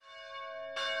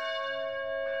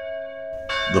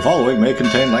The following may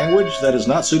contain language that is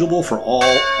not suitable for all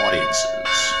audiences.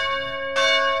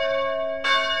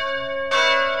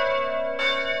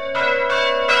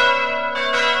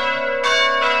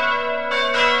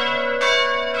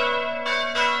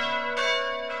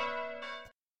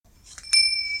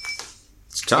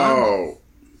 It's time. Oh.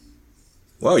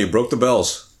 Wow, you broke the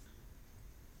bells.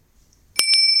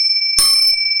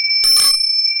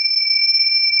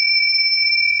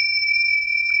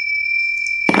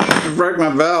 I broke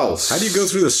my bells. How do you go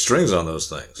through the strings on those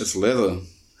things? It's leather.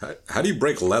 How do you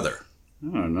break leather?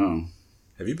 I don't know.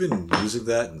 Have you been using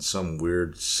that in some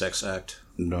weird sex act?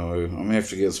 No, I'm going to have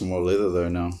to get some more leather though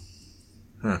now.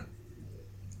 Huh.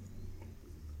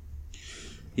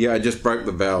 Yeah, I just broke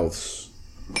the bells.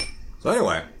 So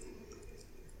anyway,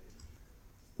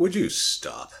 would you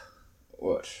stop?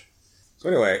 What? So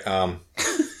anyway,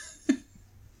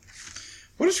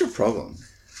 What is your problem?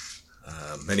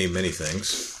 many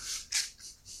things.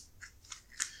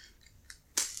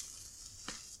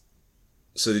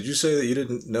 So did you say that you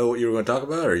didn't know what you were going to talk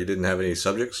about, or you didn't have any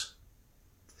subjects?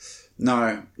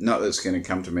 No, not that's going to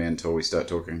come to me until we start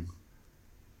talking.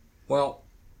 Well,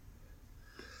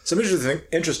 some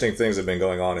interesting things have been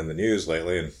going on in the news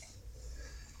lately, and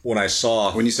when I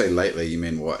saw... When you say lately, you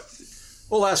mean what?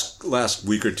 Well, last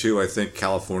week or two, I think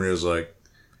California is like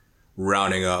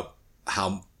rounding up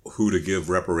who to give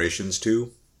reparations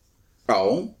to.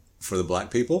 Oh? For the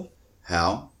black people.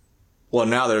 How? Well,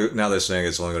 now they're saying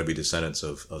it's only going to be descendants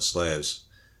of slaves,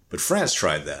 but France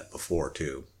tried that before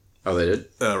too. Oh, they did?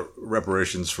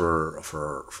 Reparations for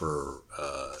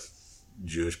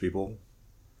Jewish people,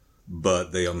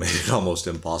 but they made it almost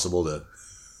impossible to.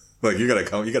 Like you got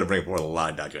to bring forward a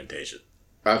lot of documentation.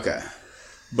 Okay.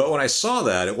 But when I saw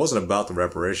that, it wasn't about the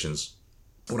reparations.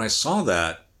 When I saw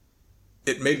that,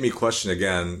 it made me question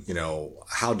again. You know,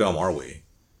 how dumb are we?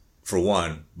 For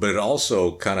one, but it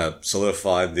also kind of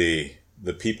solidified the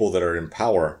people that are in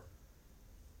power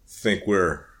think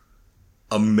we're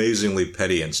amazingly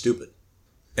petty and stupid.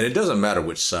 And it doesn't matter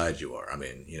which side you are. I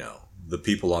mean, you know, the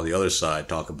people on the other side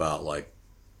talk about like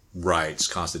rights,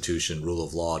 constitution, rule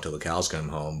of law till the cows come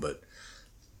home, but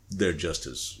they're just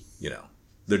as,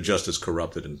 they're just as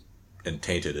corrupted and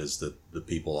tainted as the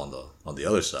people on the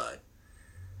other side.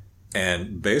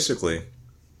 And basically,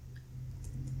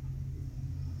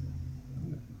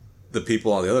 the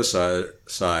people on the other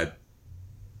side,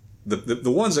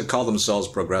 the ones that call themselves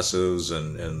progressives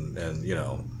and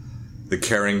the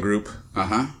caring group,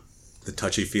 the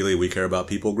touchy-feely we care about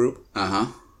people group,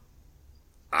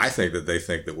 I think that they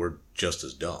think that we're just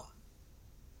as dumb.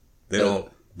 They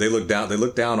look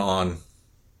down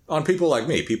on people like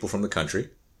me, people from the country.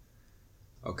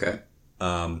 Okay.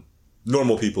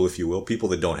 Normal people, if you will, people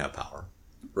that don't have power.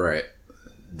 Right.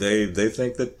 They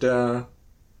think that.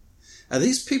 Are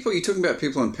these people, are you talking about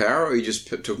people in power, or are you just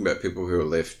talking about people who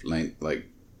are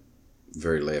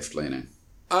very left-leaning?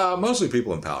 Mostly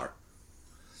people in power.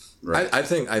 Right. I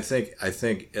think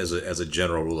as a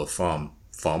general rule of thumb,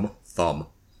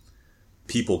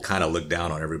 people kind of look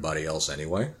down on everybody else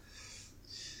anyway.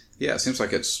 Yeah, it seems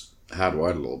like it's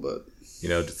hardwired a little bit. You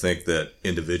know, to think that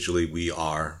individually we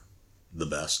are the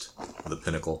best, the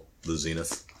pinnacle, the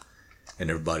zenith. And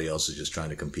everybody else is just trying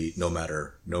to compete, no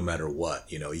matter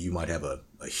what. You know, you might have a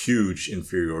huge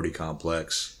inferiority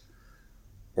complex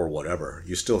or whatever.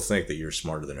 You still think that you're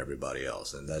smarter than everybody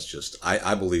else, and that's just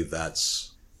I believe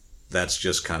that's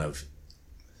just kind of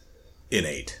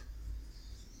innate.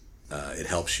 It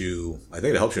helps you. I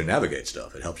think it helps you navigate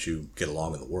stuff. It helps you get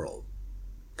along in the world.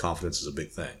 Confidence is a big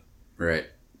thing, right?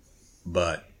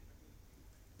 But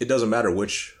it doesn't matter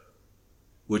which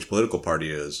political party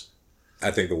it is. I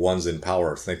think the ones in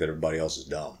power think that everybody else is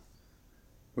dumb.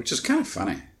 Which is kind of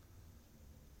funny.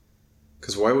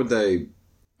 Because why would they...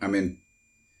 I mean,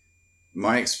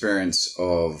 my experience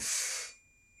of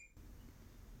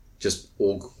just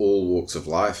all walks of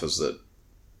life is that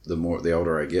the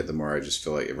older I get, the more I just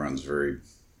feel like everyone's very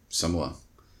similar.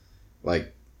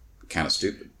 Like, kind of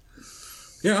stupid.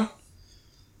 Yeah.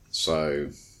 So,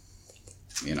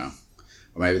 or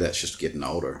maybe that's just getting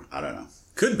older. I don't know.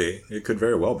 Could be. It could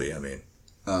very well be. I mean...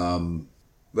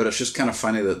 but it's just kind of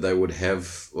funny that they would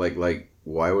have,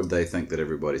 why would they think that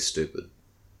everybody's stupid?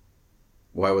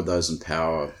 Why would those in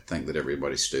power think that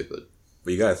everybody's stupid?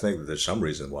 But you got to think that there's some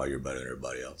reason why you're better than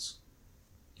everybody else.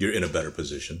 You're in a better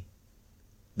position.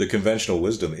 The conventional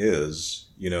wisdom is,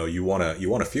 you want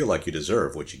to feel like you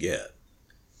deserve what you get.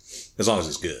 As long as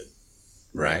it's good.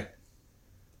 Right?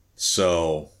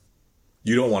 So,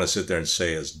 you don't want to sit there and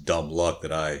say it's dumb luck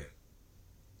that I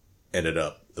ended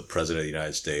up the president of the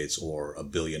United States or a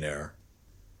billionaire.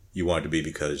 You want it to be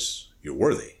because you're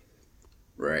worthy.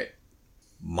 Right.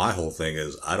 my whole thing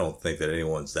is I don't think that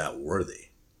anyone's that worthy.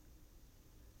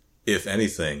 If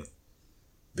anything,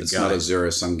 it's not a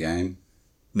zero-sum game.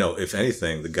 No, if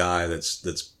anything, the guy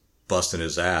that's busting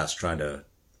his ass trying to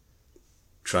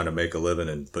make a living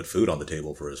and put food on the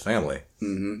table for his family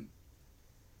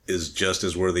is just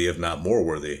as worthy, if not more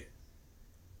worthy,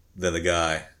 than the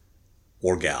guy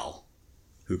or gal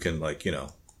who can, like, you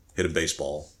know, hit a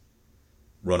baseball,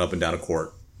 run up and down a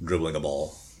court, dribbling a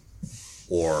ball,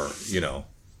 or, you know,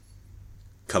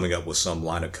 coming up with some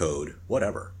line of code,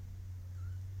 whatever.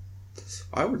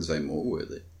 I would say more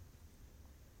worthy.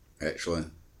 Actually,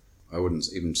 I wouldn't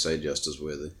even say just as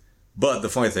worthy. But the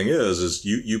funny thing is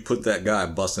you put that guy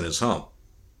busting his hump,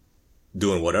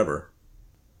 doing whatever,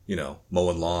 you know,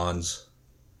 mowing lawns,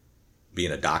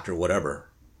 being a doctor, whatever.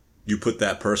 You put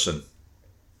that person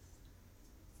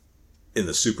in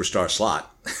the superstar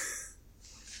slot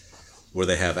where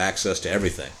they have access to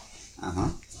everything.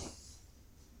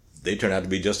 They turn out to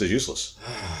be just as useless.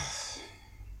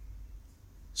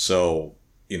 So,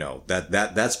 you know,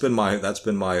 that's been the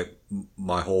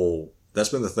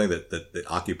thing that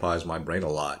occupies my brain a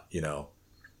lot, you know.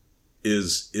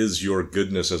 Is your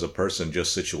goodness as a person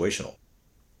just situational?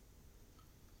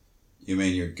 You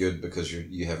mean you're good because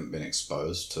you haven't been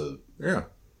exposed to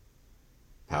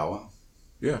power?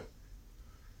 Yeah.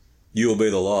 You obey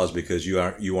the laws because you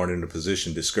aren't in a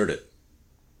position to skirt it.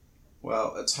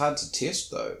 Well, it's hard to test,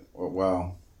 though.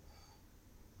 Well,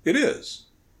 it is.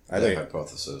 I think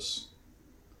hypothesis.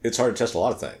 It's hard to test a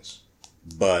lot of things,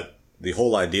 but the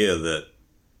whole idea that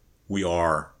we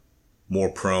are more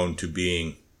prone to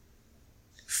being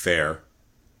fair,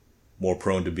 more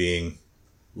prone to being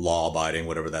law-abiding,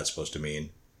 whatever that's supposed to mean,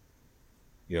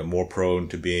 you know, more prone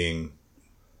to being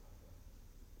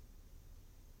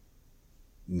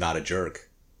not a jerk.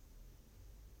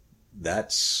 That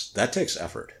takes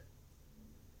effort.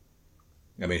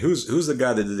 I mean, who's the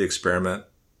guy that did the experiment?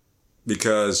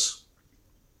 Because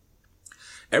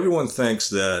everyone thinks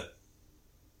that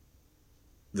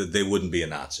they wouldn't be a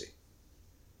Nazi.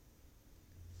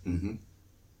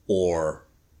 Or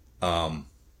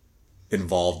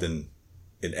involved in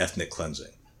ethnic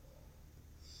cleansing.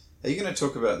 Are you going to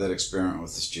talk about that experiment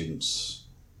with the students?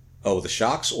 Oh, with the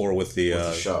shocks or with the... With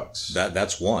the shocks.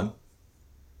 That's one.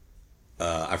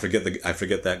 I forget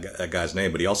that guy's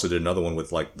name, but he also did another one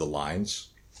with, like, the lines.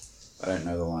 I don't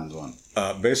know the lines one.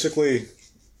 Basically,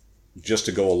 just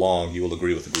to go along, you will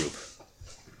agree with the group.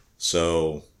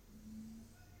 So,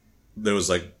 there was,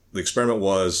 like, the experiment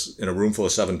was in a room full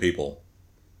of 7 people.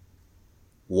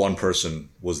 One person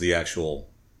was the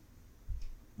actual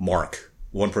mark.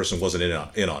 One person wasn't in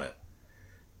on it.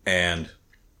 And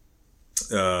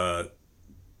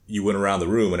you went around the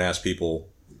room and asked people,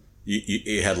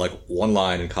 you had like one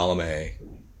line in column A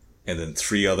and then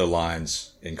 3 other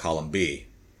lines in column B.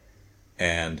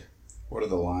 And what are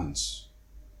the lines?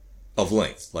 Of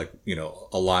length. Like, you know,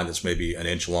 a line that's maybe an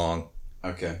inch long.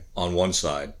 Okay. On one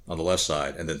side, on the left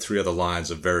side, and then 3 other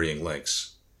lines of varying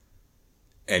lengths.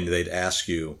 And they'd ask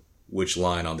you which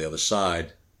line on the other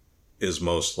side is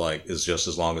just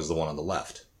as long as the one on the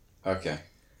left. Okay.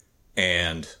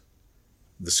 And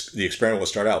the experiment would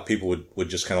start out, people would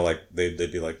just kind of like,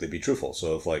 they'd be truthful.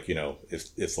 So if, like, you know,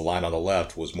 if the line on the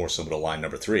left was more similar to line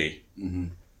number 3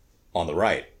 on the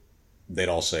right, they'd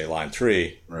all say line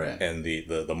 3. Right. And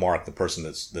the mark, the person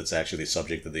that's actually the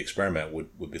subject of the experiment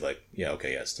would be like, yeah,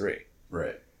 okay, yeah, it's 3.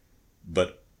 Right.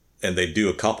 And they'd do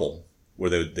a couple where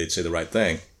they'd say the right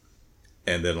thing.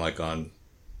 And then, like,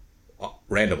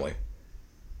 randomly,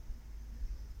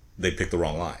 they'd pick the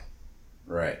wrong line.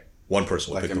 Right. One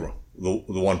person would pick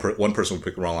one person would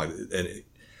pick the wrong line. And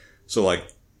so, like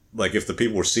if the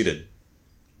people were seated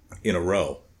in a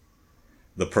row,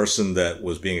 the person that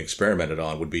was being experimented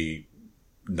on would be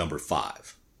number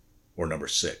 5 or number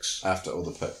 6. After all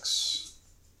the picks.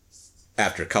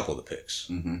 After a couple of the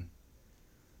picks.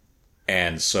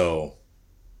 And so,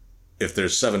 if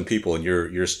there's 7 people and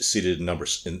you're seated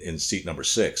in seat number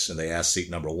 6, and they ask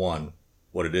seat number 1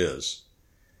 what it is,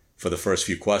 for the first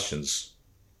few questions,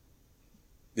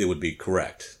 it would be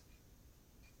correct.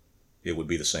 It would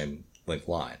be the same length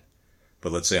line.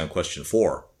 But let's say on question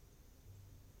 4,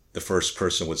 the first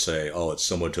person would say, oh, it's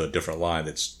similar to a different line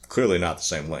that's clearly not the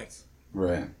same length.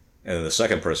 Right. And then the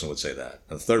second person would say that.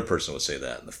 And the third person would say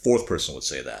that. And the fourth person would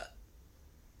say that.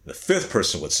 And the fifth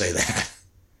person would say that.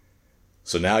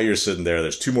 So now you're sitting there,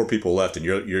 there's 2 more people left, and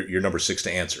you're number 6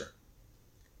 to answer.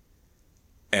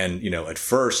 And, you know, at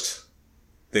first,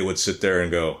 they would sit there and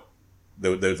go, they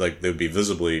would be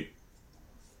visibly,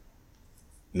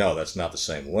 no, that's not the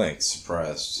same length.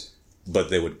 Surprised. But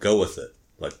they would go with it,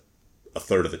 like, a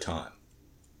third of the time,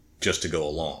 just to go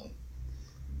along.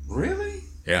 Really?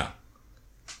 Yeah.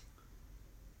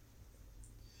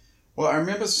 Well, I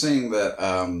remember seeing that.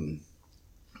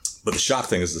 But the shock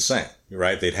thing is the same,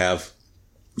 right?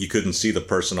 You couldn't see the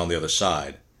person on the other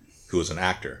side who was an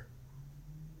actor.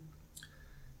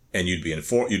 And you'd be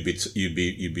told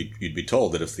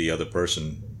that if the other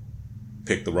person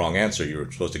picked the wrong answer, you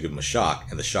were supposed to give them a shock,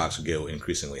 and the shocks would go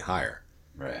increasingly higher.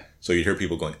 Right. So you'd hear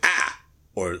people going, ah!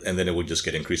 And then it would just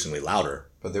get increasingly louder.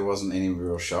 But there wasn't any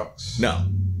real shocks? No.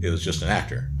 It was just an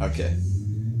actor. Okay.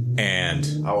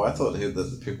 And... Oh, I thought that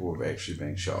the people were actually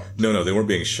being shocked. No, they weren't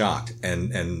being shocked.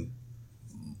 And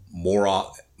more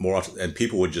often, and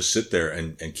people would just sit there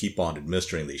and keep on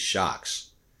administering these shocks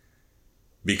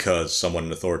because someone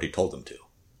in authority told them to.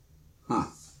 Huh.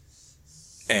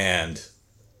 And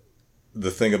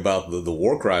the thing about the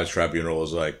War Crimes Tribunal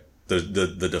was like,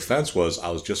 the defense was,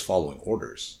 I was just following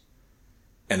orders.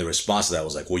 And the response to that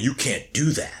was like, well, you can't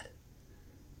do that.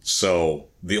 So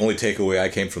the only takeaway I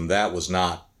came from that was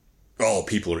not, oh,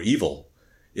 people are evil.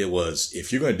 It was,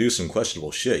 if you're going to do some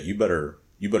questionable shit, you better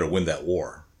win that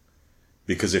war.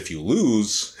 Because if you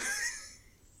lose,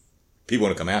 people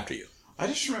want to come after you. I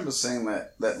just remember seeing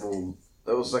that little,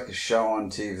 it was like a show on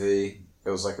TV. It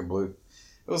was like a blooper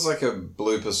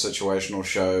situational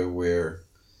show where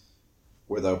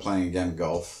they were playing a game of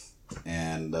golf,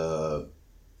 and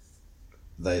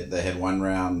they had one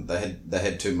round. They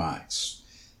had two mics.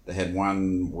 They had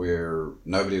one where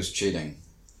nobody was cheating,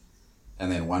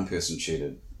 and then one person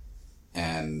cheated,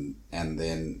 and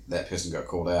then that person got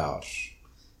called out.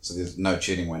 So there's no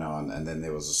cheating went on, and then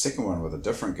there was a second one with a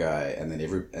different guy, and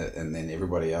then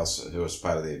everybody else who was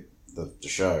part of the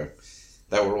show,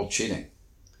 they were all cheating,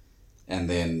 and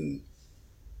then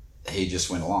he just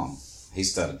went along. He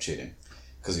started cheating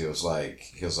because he was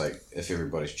like, if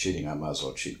everybody's cheating, I might as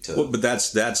well cheat too. Well, but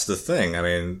that's the thing. I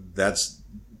mean, that's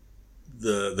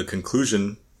the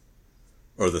conclusion,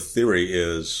 or the theory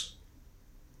is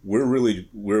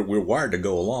we're wired to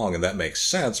go along, and that makes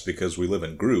sense because we live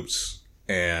in groups.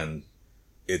 And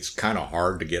it's kind of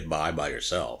hard to get by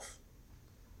yourself.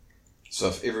 So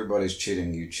if everybody's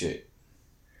cheating, you cheat?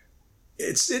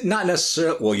 It's not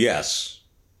necessarily... Well, yes.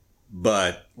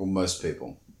 But... Well, most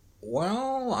people.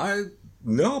 Well,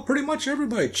 no, pretty much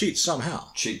everybody cheats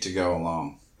somehow. Cheat to go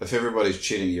along. If everybody's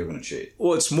cheating, you're going to cheat.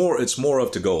 Well, it's more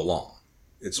of to go along.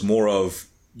 It's more of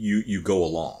you go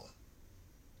along.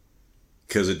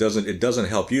 Because it doesn't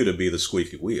help you to be the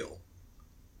squeaky wheel.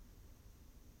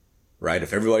 Right?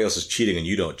 If everybody else is cheating and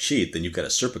you don't cheat, then you've got a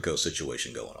Serpico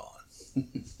situation going on.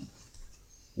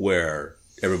 Where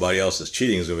everybody else is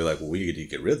cheating is going to be like, well, we need to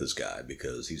get rid of this guy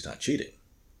because he's not cheating.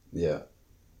 Yeah.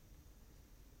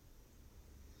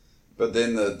 But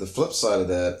then the flip side of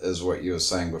that is what you were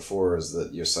saying before, is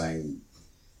that you're saying,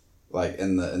 like,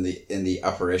 in the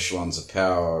upper echelons of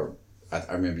power,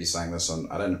 I remember you saying this on,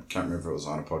 can't remember if it was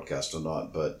on a podcast or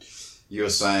not, but you were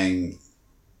saying...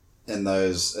 In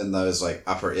those like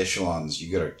upper echelons,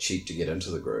 you got to cheat to get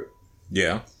into the group.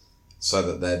 Yeah.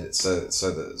 So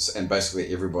that and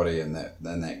basically everybody in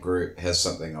that group has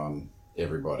something on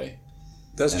everybody.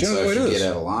 That's generally what it is. So if you get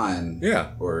out of line,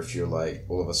 yeah, or if you're like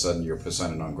all of a sudden you're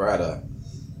persona non grata,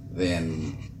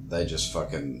 then they just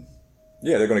fucking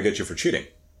they're going to get you for cheating.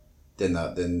 Then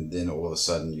all of a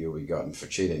sudden you'll be gotten for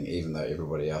cheating, even though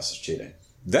everybody else is cheating.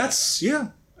 That's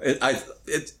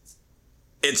It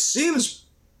seems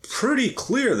pretty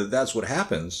clear that that's what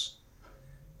happens,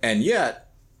 and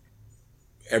yet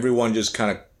everyone just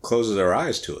kind of closes their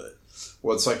eyes to it.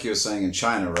 Well, it's like you were saying in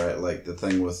China, right? Like the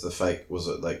thing with the fake, was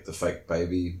it like the fake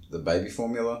baby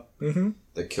formula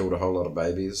that killed a whole lot of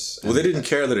babies? Well, they didn't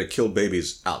care that it killed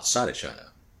babies outside of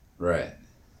China, right?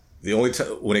 The only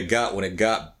time when it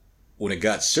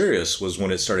got serious was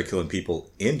when it started killing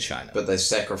people in China. But they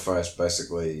sacrificed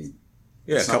basically.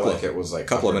 Yeah, it's not like it was like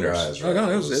couple of guys, right? No,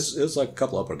 it was like a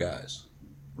couple upper guys.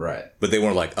 Right. But they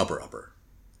weren't like upper.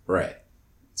 Right.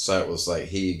 So it was like,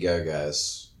 here you go,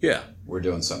 guys. Yeah. We're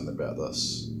doing something about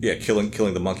this. Yeah, killing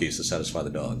the monkeys to satisfy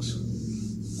the dogs.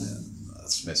 Yeah,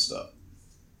 that's messed up.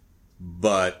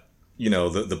 But,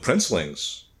 the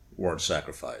princelings weren't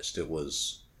sacrificed. It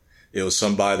was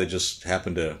somebody that just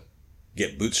happened to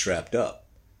get bootstrapped up.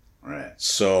 Right.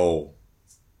 So,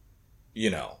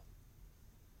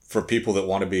 for people that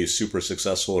want to be super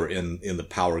successful or in the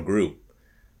power group,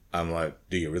 I'm like,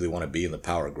 do you really want to be in the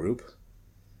power group?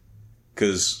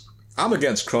 Because I'm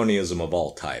against cronyism of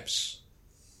all types.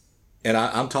 And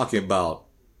I'm talking about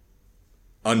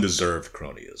undeserved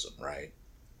cronyism, right?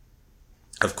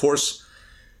 Of course,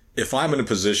 if I'm in a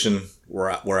position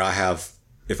where I have,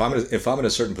 if I'm in a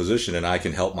certain position and I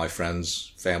can help my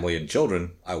friends, family, and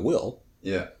children, I will.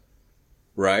 Yeah.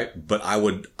 Right? But I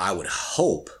would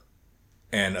hope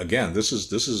And again,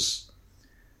 this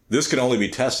can only be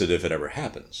tested if it ever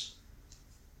happens.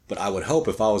 But I would hope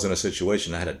if I was in a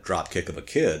situation I had a drop kick of a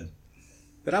kid,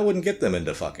 that I wouldn't get them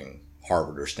into fucking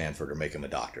Harvard or Stanford or make him a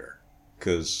doctor.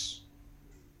 Because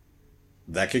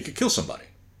that kid could kill somebody.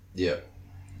 Yeah.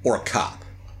 Or a cop.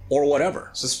 Or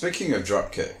whatever. So speaking of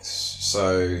drop kicks,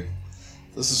 so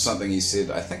this is something you said,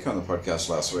 I think, on the podcast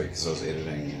last week, because I was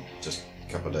editing just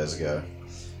a couple of days ago.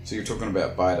 So you're talking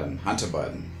about Biden, Hunter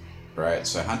Biden, right?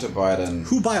 So Hunter Biden...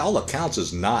 Who by all accounts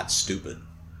is not stupid.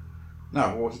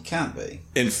 No, well, he can't be.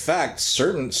 In fact,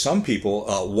 some people,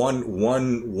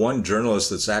 one journalist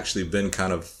that's actually been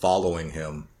kind of following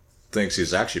him thinks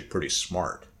he's actually pretty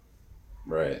smart.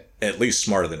 Right. At least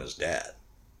smarter than his dad.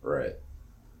 Right.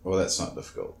 Well, that's not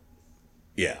difficult.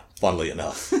 Yeah, funnily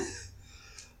enough.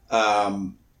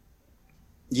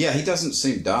 Yeah, he doesn't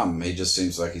seem dumb. He just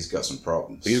seems like he's got some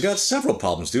problems. He's got several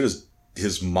problems, dude.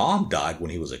 His mom died when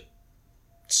he was a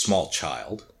small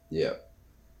child. Yeah.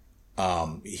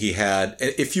 He had,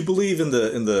 if you believe in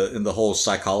the whole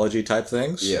psychology type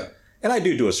things. Yeah. And I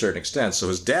do to a certain extent. So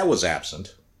his dad was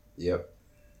absent. Yep.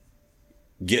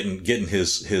 Getting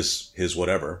his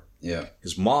whatever. Yeah.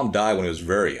 His mom died when he was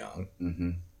very young.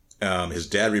 Mm-hmm. His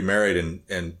dad remarried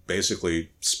and basically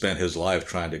spent his life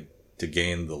trying to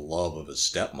gain the love of his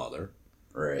stepmother.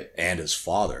 Right. And his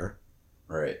father.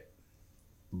 Right.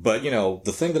 But,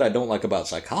 the thing that I don't like about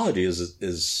psychology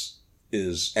is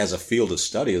as a field of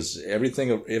study is everything,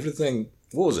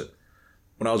 what was it?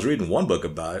 When I was reading one book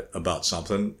about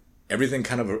something, everything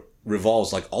kind of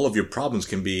revolves, like all of your problems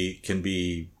can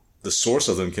be, the source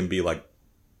of them can be like,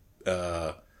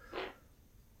 Did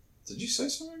you say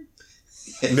something?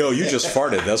 No, you just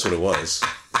farted. That's what it was.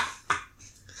 I'm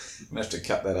gonna have to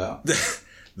cut that out.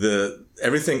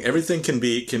 Everything can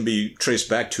be traced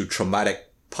back to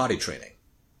traumatic potty training.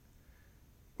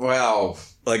 Well,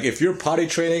 like if your potty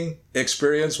training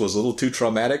experience was a little too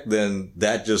traumatic, then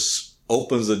that just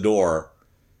opens the door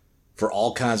for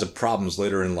all kinds of problems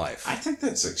later in life. I think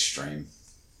that's extreme.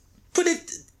 But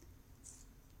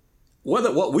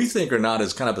whether what we think or not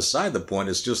is kind of beside the point.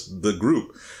 It's just the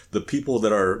group, the people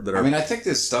that are. I mean, I think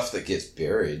there's stuff that gets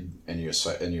buried in your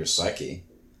psyche.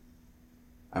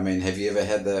 I mean, have you ever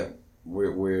had that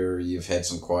where you've had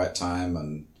some quiet time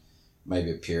and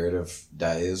maybe a period of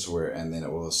days and then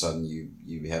all of a sudden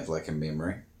you have like a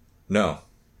memory? No.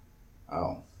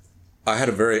 Oh. I had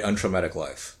a very untraumatic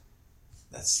life.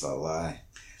 That's the lie.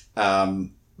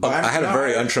 I had a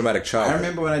very untraumatic childhood. I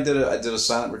remember when I did a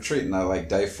silent retreat, and like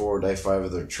day 4 or day 5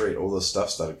 of the retreat, all this stuff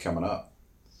started coming up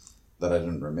that I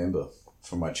didn't remember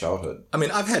from my childhood. I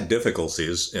mean, I've had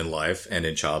difficulties in life and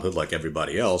in childhood like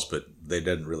everybody else, but they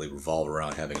didn't really revolve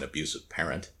around having an abusive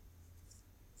parent.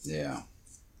 Yeah.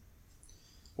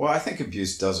 Well, I think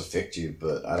abuse does affect you,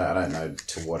 but I don't know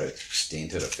to what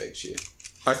extent it affects you.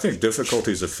 I think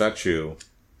difficulties affect you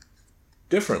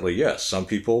differently, yes. Some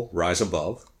people rise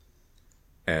above,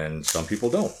 and some people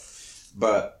don't.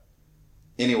 But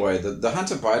anyway, the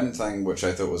Hunter Biden thing, which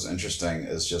I thought was interesting,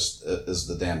 is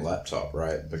the damn laptop,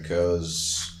 right?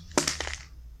 Because,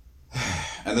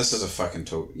 and this is a fucking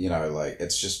talk, like,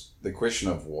 it's just the question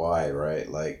of why, right?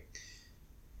 Like,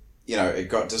 it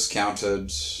got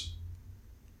discounted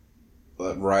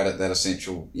right at that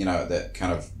essential, at that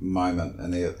kind of moment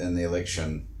in the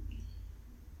election,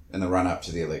 in the run up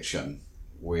to the election,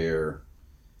 where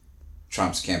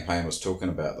Trump's campaign was talking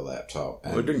about the laptop.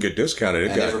 And, well, it didn't get discounted.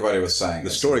 Everybody was saying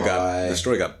the story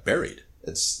got buried.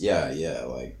 It's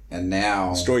and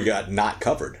now the story got not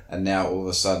covered. And now all of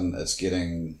a sudden it's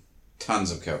getting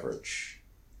tons of coverage.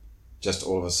 Just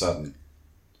all of a sudden.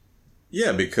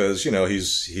 Yeah, because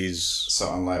he's. So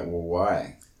I'm like, well,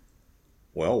 why?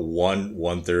 Well,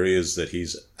 one theory is that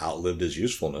he's outlived his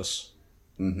usefulness.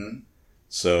 Mm-hmm.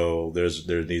 So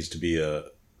there needs to be a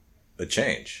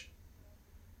change.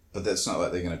 But that's not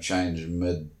like they're going to change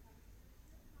mid.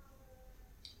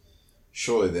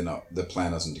 Surely they're not. The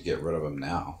plan isn't to get rid of him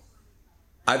now.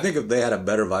 I think if they had a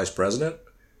better vice president,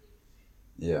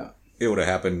 yeah, it would have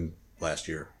happened last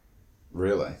year.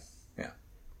 Really? Yeah.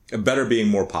 Better being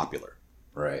more popular.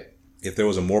 Right. If there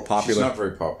was a more popular... She's not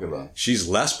very popular. She's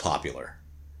less popular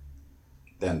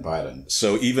than Biden.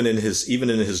 So even in his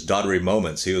doddery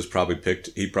moments, he probably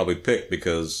picked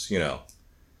because,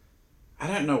 I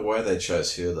don't know why they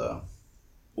chose her, though.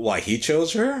 Why he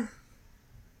chose her?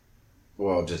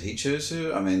 Well, did he choose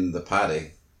her? I mean, the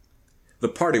party. The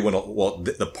party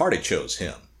the party chose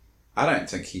him. I don't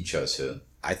think he chose her.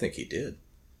 I think he did.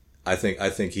 I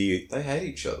think he... They hate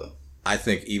each other. I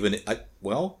think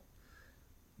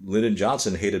Lyndon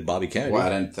Johnson hated Bobby Kennedy. Well, I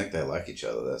don't think they like each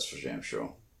other, that's for damn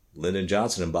sure. Lyndon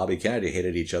Johnson and Bobby Kennedy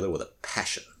hated each other with a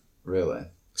passion. Really?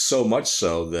 So much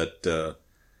so that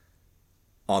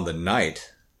on the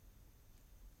night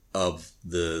of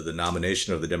the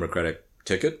nomination of the Democratic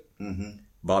ticket,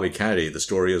 Bobby Kennedy, the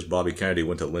story is Bobby Kennedy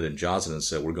went to Lyndon Johnson and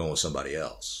said, we're going with somebody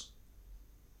else.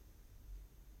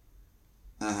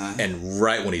 And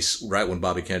right when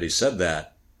Bobby Kennedy said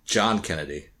that, John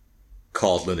Kennedy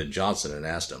called Lyndon Johnson and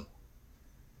asked him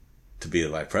to be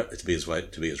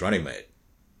his running mate.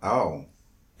 Oh.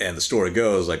 And the story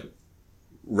goes, like,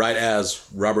 right as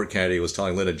Robert Kennedy was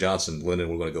telling Lyndon Johnson, Lyndon,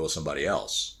 we're going to go with somebody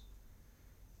else,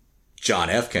 John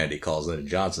F. Kennedy calls Lyndon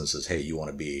Johnson and says, hey,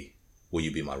 will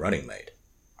you be my running mate?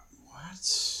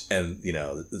 What? And, you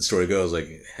know, the story goes, like,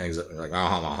 he hangs up, like,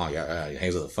 yeah, he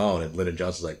hangs up the phone, and Lyndon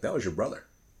Johnson's like, that was your brother.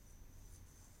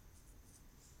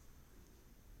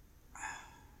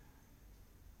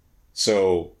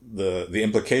 So the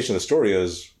implication of the story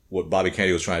is what Bobby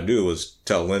Kennedy was trying to do was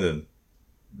tell Lyndon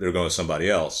they're going with somebody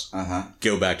else.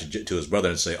 Go back to his brother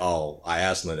and say, oh, I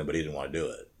asked Lyndon, but he didn't want to do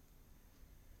it.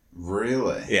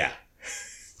 Really? Yeah.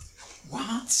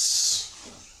 What?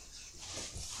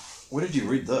 Where did you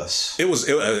read this? It was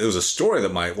a story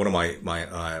that one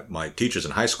of my teachers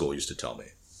in high school used to tell me.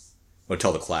 Or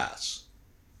tell the class.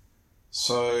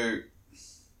 So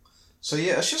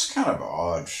yeah, it's just kind of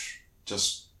odd.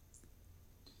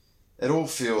 It all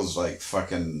feels like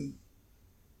fucking...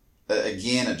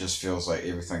 Again, it just feels like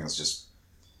everything is just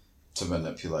to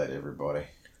manipulate everybody.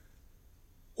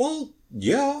 Well,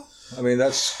 yeah. I mean,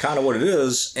 that's kind of what it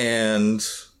is. And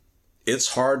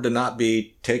it's hard to not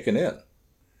be taken in.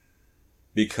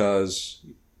 Because,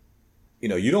 you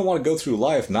know, you don't want to go through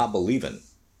life not believing.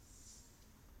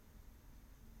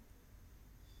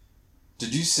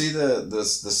 Did you see the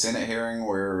Senate hearing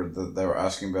where they were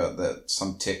asking about that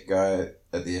some tech guy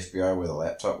at the FBI where the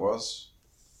laptop was?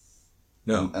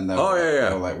 No. And they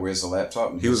were were like, where's the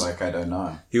laptop? And he was like, I don't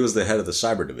know. He was the head of the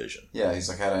cyber division. Yeah, he's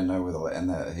like, I don't know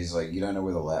where he's like, you don't know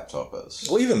where the laptop is.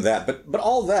 Well, even that, but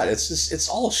all that, it's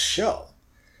all show.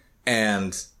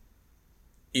 And,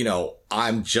 you know,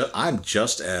 I'm in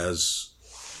the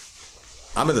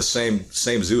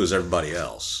same zoo as everybody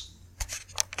else.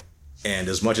 And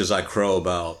as much as I crow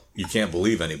about you can't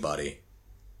believe anybody,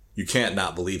 you can't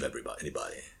not believe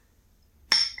anybody.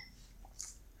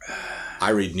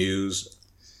 I read news.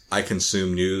 I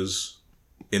consume news,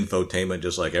 infotainment,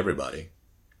 just like everybody.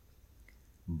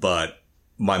 But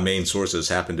my main sources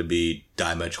happen to be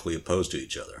diametrically opposed to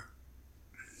each other.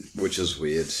 Which is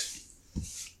weird.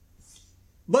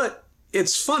 But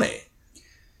it's funny.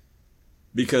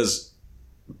 Because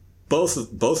both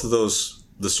of those,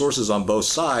 the sources on both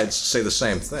sides say the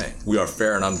same thing. We are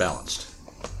fair and unbalanced.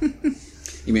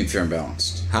 You mean fair and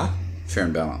balanced? Huh? Fair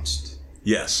and balanced.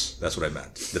 Yes, that's what I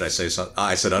meant. Did I say something?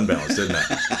 I said unbalanced, didn't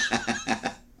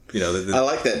I? You know, I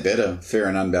like that better, fair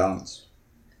and unbalanced.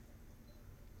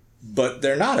 But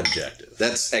they're not objective.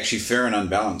 That's actually fair and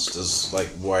unbalanced is like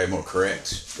way more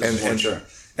correct.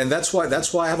 And that's why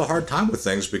I have a hard time with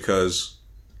things because,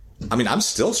 I mean, I'm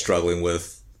still struggling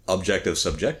with objective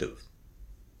subjective.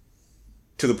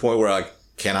 To the point where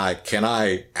can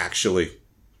I actually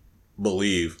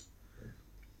believe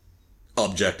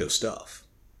objective stuff?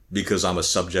 Because I'm a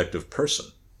subjective person,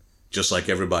 just like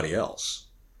everybody else.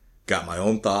 Got my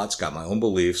own thoughts, got my own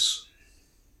beliefs.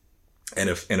 And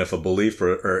if a belief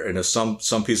or if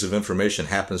some piece of information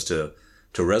happens to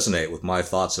resonate with my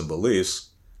thoughts and beliefs,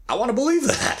 I want to believe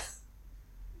that.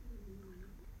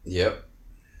 Yep.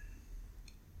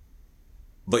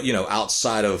 But, you know,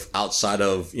 outside of,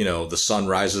 you know, the sun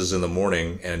rises in the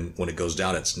morning and when it goes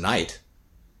down, it's night.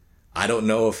 I don't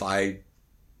know if I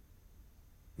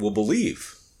will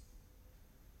believe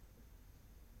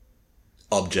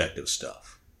objective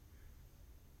stuff.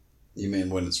 You mean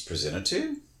when it's presented to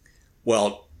you?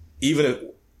 Well,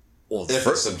 if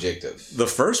it's subjective. The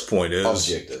first point is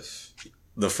objective.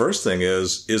 The first thing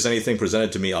is anything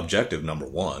presented to me objective, number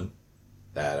one?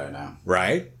 I don't know.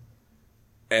 Right?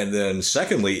 And then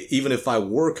secondly, even if I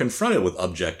were confronted with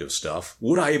objective stuff,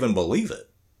 would I even believe it?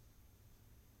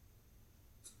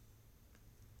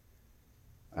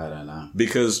 I don't know.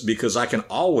 Because I can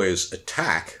always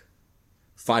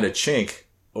find a chink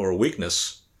or a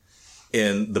weakness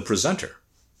in the presenter.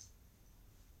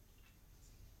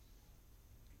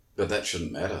 But that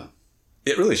shouldn't matter.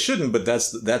 It really shouldn't, but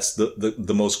that's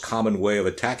the most common way of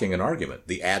attacking an argument,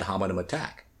 the ad hominem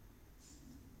attack.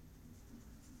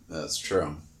 That's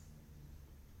true.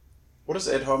 What does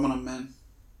ad hominem mean?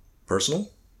 Personal?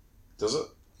 Does it?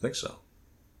 I think so.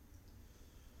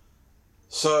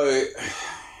 So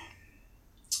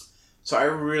I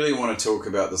really want to talk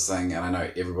about this thing, and I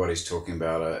know everybody's talking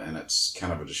about it, and it's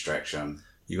kind of a distraction.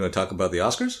 You going to talk about the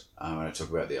Oscars? I'm going to talk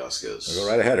about the Oscars. Go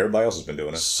right ahead. Everybody else has been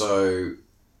doing it. So,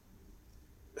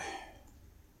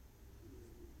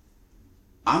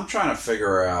 I'm trying to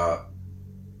figure out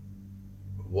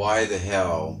why the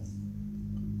hell.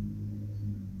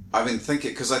 I've been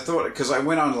thinking, because I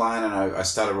went online and I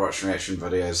started watching reaction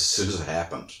videos as soon as it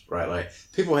happened, right? Like,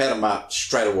 people had them up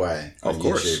straight away on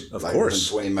YouTube. Of course.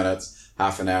 Within 20 minutes,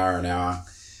 half an hour, an hour.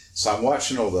 So I'm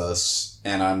watching all this,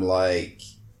 and I'm like,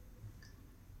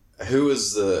 who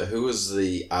is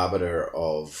the arbiter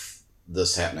of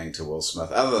this happening to Will Smith,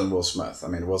 other than Will Smith? I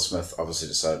mean, Will Smith obviously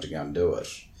decided to go and do it.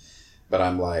 But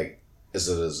I'm like, because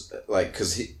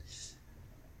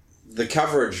the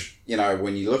coverage,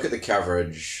 when you look at the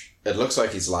coverage, it looks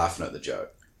like he's laughing at the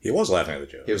joke. He was laughing at the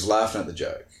joke. He was laughing at the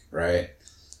joke, right?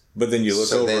 But then you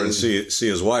look over and see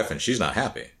his wife, and she's not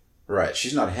happy. Right,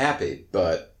 she's not happy,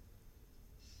 but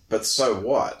so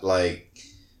what? Like,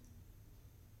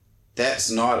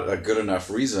 that's not a good enough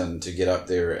reason to get up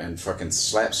there and fucking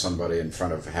slap somebody in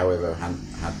front of however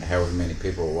many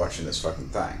people are watching this fucking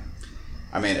thing.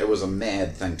 I mean, it was a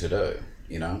mad thing to do,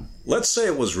 Let's say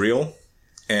it was real.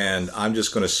 And I'm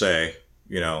just going to say,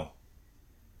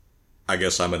 I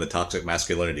guess I'm in the toxic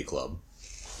masculinity club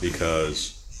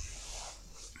because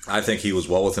I think he was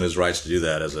well within his rights to do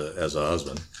that as a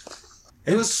husband.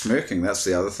 He was smirking. That's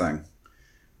the other thing.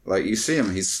 Like, you see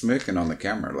him, he's smirking on the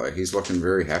camera. Like, he's looking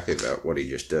very happy about what he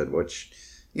just did, which,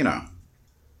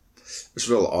 it's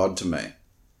real odd to me.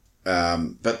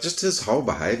 But just his whole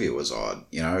behavior was odd,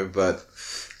 but,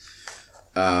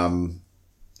 and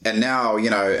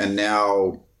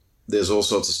now there's all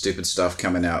sorts of stupid stuff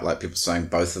coming out, like people saying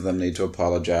both of them need to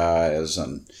apologize,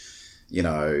 and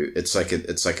it's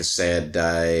like a sad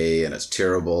day, and it's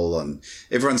terrible, and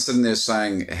everyone's sitting there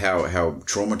saying how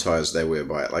traumatized they were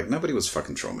by it. Like, nobody was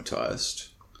fucking traumatized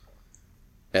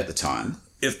at the time.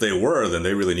 If they were, then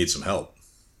they really need some help.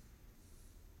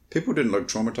 People didn't look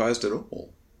traumatized at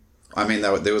all. I mean,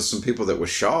 there was some people that were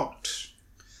shocked.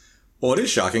 Well, it is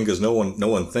shocking because no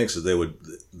one thinks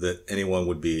that anyone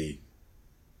would be.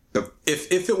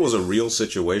 If it was a real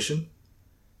situation,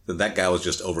 then that guy was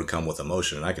just overcome with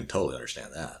emotion, and I can totally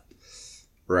understand that.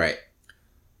 Right.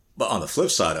 But on the flip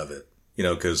side of it,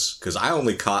 because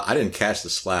I didn't catch the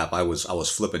slap. I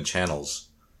was flipping channels.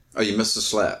 Oh, you missed the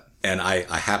slap. And I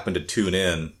happened to tune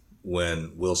in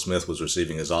when Will Smith was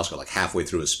receiving his Oscar, like halfway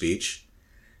through his speech,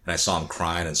 and I saw him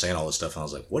crying and saying all this stuff, and I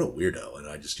was like, what a weirdo. And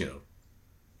I just,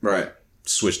 right,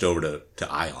 switched over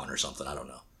to Ion or something. I don't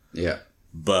know. Yeah.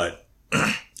 But,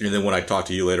 and then when I talked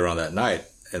to you later on that night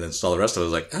and then saw the rest of it, I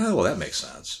was like, oh, well, that makes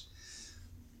sense.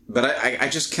 But I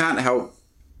just can't help.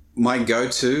 My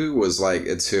go-to was like,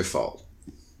 it's her fault.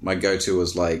 My go-to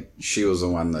was like, she was the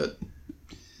one that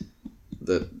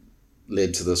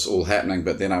led to this all happening.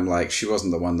 But then I'm like, she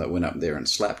wasn't the one that went up there and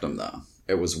slapped him, though.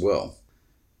 It was Will.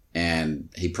 And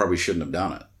he probably shouldn't have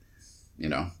done it,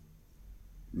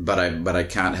 But I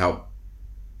can't help.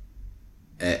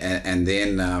 And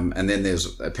then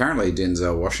there's apparently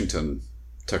Denzel Washington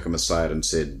took him aside and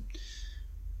said,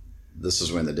 "This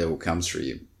is when the devil comes for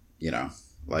you,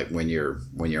 like when you're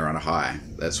on a high.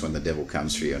 That's when the devil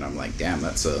comes for you." And I'm like, "Damn,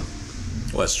 that's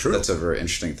true. That's a very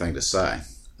interesting thing to say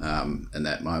in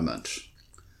that moment."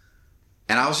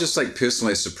 And I was just like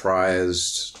personally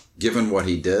surprised, given what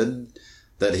he did,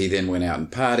 that he then went out and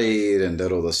partied and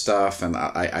did all this stuff. And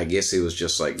I guess he was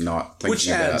just like not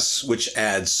thinking which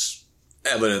adds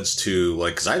evidence to,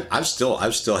 like, because I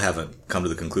still haven't come to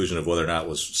the conclusion of whether or not it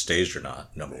was staged or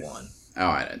not, number one. Oh,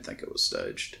 I don't think it was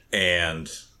staged. And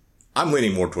I'm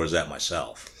leaning more towards that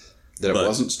myself. That it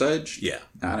wasn't staged? Yeah.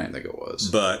 I don't think it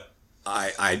was. But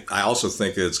I also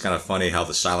think it's kind of funny how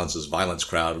the Silence is Violence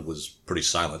crowd was pretty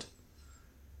silent.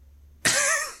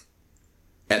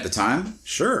 At the time?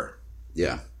 Sure.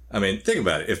 Yeah. I mean, think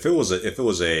about it. If it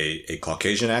was a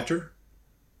Caucasian actor,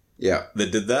 yeah,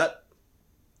 that did that,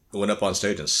 went up on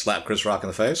stage and slapped Chris Rock in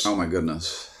the face. Oh my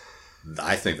goodness!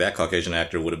 I think that Caucasian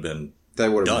actor would have been. They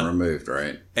would have been removed,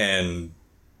 right? And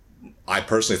I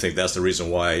personally think that's the reason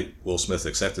why Will Smith's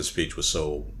acceptance speech was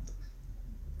so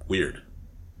weird,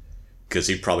 because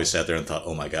he probably sat there and thought,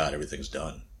 "Oh my God, everything's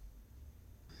done."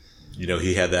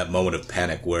 He had that moment of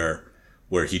panic where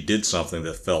he did something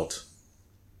that felt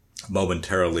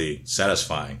momentarily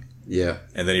satisfying. Yeah.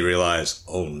 And then he realized,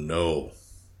 oh no,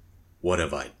 what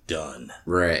have I done?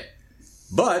 Right.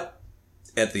 But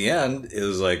at the end, it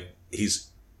was like, it's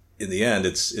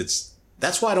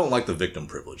that's why I don't like the victim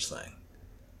privilege thing.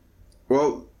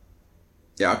 Well,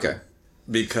 yeah, okay.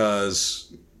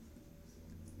 Because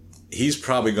he's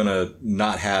probably going to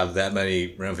not have that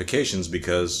many ramifications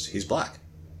because he's black.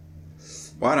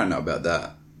 Well, I don't know about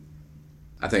that.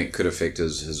 I think it could affect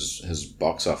his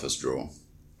box office draw.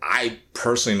 I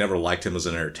personally never liked him as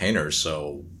an entertainer,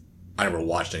 so I never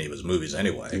watched any of his movies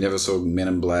anyway. You never saw Men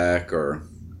in Black or...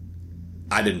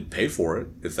 I didn't pay for it,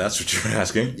 if that's what you're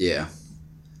asking. Yeah.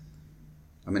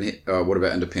 I mean, what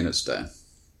about Independence Day?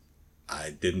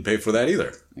 I didn't pay for that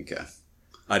either. Okay.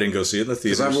 I didn't go see it in the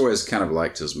theaters. Because I've always kind of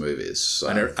liked his movies. So.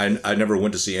 I never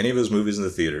went to see any of his movies in the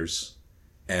theaters.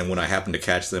 And when I happened to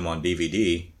catch them on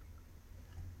DVD,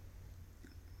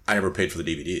 I never paid for the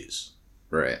DVDs.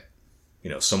 Right. You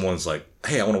know, someone's like,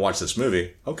 hey, I want to watch this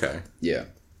movie. Okay. Yeah.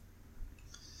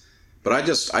 But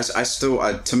I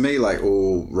still, to me, like,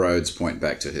 all roads point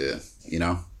back to her, you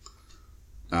know?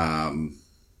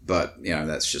 But, you know,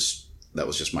 that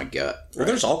was just my gut. Right? Well,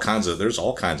 there's all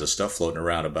kinds of stuff floating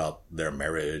around about their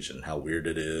marriage and how weird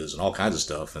it is and all kinds of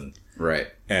stuff. And, right.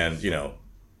 And, you know,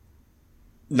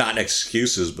 not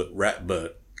excuses, but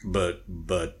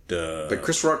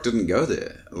Chris Rock didn't go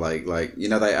there. Like, you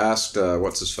know, they asked,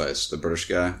 what's his face? The British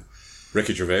guy.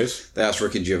 Ricky Gervais? They asked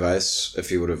Ricky Gervais if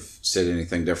he would have said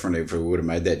anything different, if he would have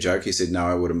made that joke. He said, no,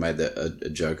 I would have made that a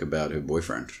joke about her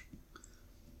boyfriend.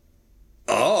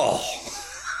 Oh.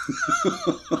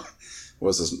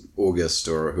 Was this August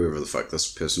or whoever the fuck this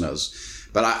person is?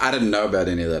 But I didn't know about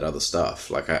any of that other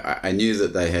stuff. Like, I knew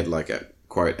that they had, like, a,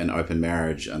 quote, an open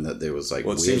marriage and that there was, like,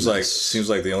 well, it seems like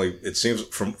it seems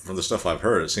from the stuff I've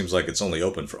heard, it seems like it's only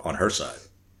open on her side.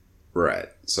 Right.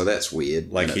 So that's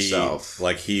weird in itself.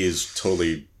 Like he is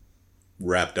totally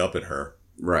wrapped up in her.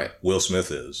 Right. Will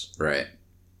Smith is. Right.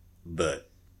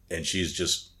 And she's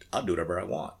just, I'll do whatever I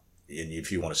want. And if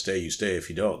you want to stay, you stay. If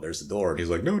you don't, there's the door. And he's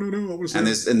like, no, I want to stay.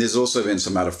 And there's also been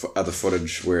some other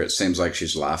footage where it seems like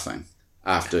she's laughing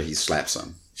after he slaps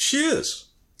him. She is.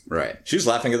 Right. She's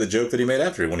laughing at the joke that he made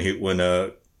after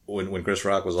when Chris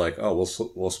Rock was like, oh,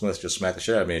 Will Smith just smacked the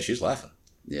shit out of me, and she's laughing.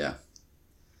 Yeah.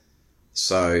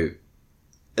 So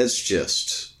it's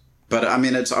just, but I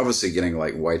mean, it's obviously getting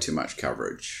like way too much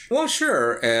coverage. Well,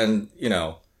 sure. And, you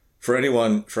know, for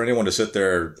anyone to sit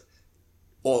there,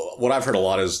 well, what I've heard a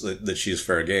lot is that she's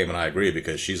fair game. And I agree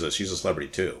because she's a celebrity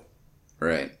too.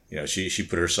 Right. You know, she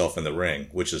put herself in the ring,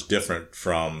 which is different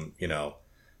from, you know,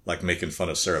 like making fun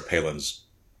of Sarah Palin's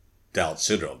Down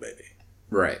syndrome baby.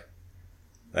 Right.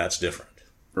 That's different.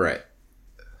 Right.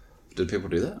 Did people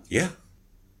do that? Yeah.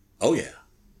 Oh, yeah.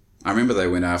 I remember they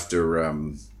went after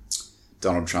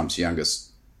Donald Trump's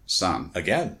youngest son.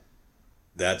 Again,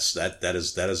 that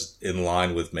is in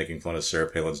line with making fun of Sarah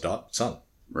Palin's son.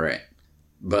 Right.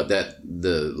 But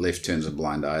the left turns a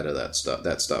blind eye to that stuff.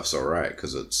 That stuff's all right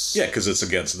because it's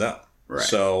against them.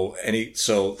 Right.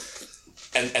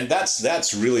 And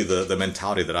that's really the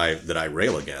mentality that I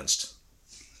rail against,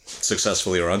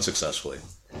 successfully or unsuccessfully.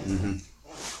 Mm-hmm.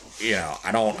 You know,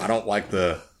 I don't like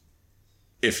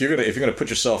if you're gonna put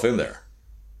yourself in there,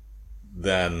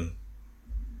 then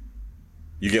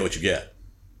you get what you get.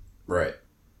 Right.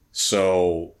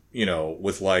 So, you know,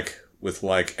 with like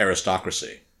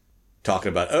Aristocracy, talking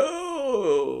about,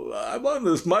 oh, I'm on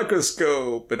this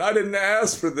microscope and I didn't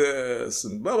ask for this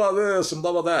and blah blah this and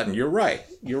blah blah that, and you're right,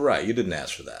 you didn't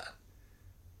ask for that,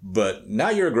 but now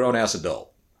you're a grown ass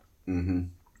adult. Mm-hmm.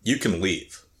 You can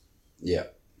leave. Yeah.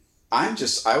 I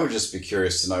would just be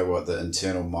curious to know what the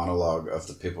internal monologue of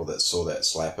the people that saw that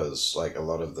slap is, like a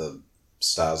lot of the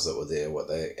stars that were there, what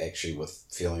they actually were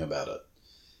feeling about it.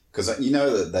 Because you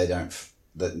know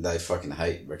that they fucking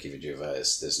hate Ricky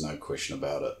Gervais. There's no question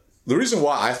about it. The reason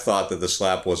why I thought that the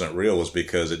slap wasn't real was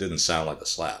because it didn't sound like a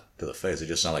slap to the face. It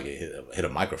just sounded like he hit a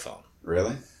microphone.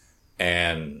 Really?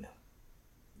 And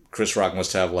Chris Rock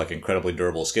must have like incredibly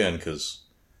durable skin because...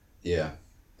 Yeah.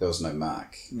 There was no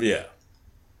mark. Yeah.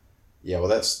 Yeah, well,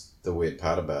 that's the weird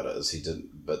part about it is he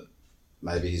didn't, but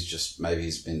maybe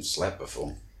he's been slapped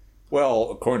before.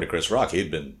 Well, according to Chris Rock, he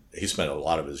spent a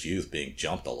lot of his youth being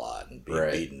jumped a lot and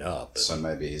being beaten up. So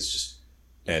maybe he's just...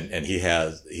 And he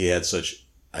had such,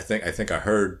 I think I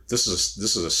heard, this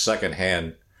is a second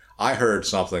hand, I heard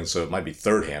something, so it might be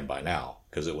third hand by now,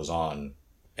 because it was on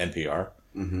NPR,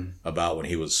 about when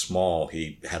he was small,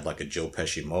 he had like a Joe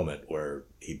Pesci moment where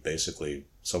he basically...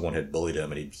 someone had bullied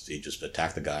him and he just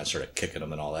attacked the guy and started kicking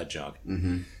him and all that junk.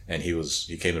 Mm-hmm. And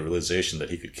he came to the realization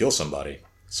that he could kill somebody.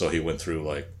 So he went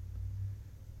through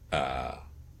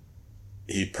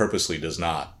he purposely does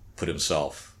not put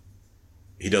himself,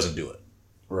 he doesn't do it.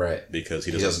 Right. Because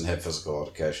he doesn't have physical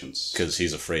altercations. Because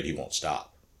he's afraid he won't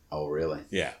stop. Oh, really?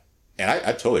 Yeah. And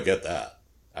I totally get that.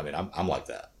 I mean, I'm like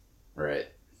that. Right.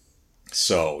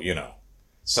 So, you know.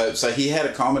 So he had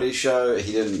a comedy show.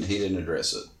 He didn't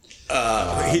address it.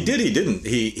 He did. He didn't.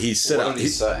 He said. What did he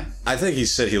say? I think he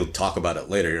said he'll talk about it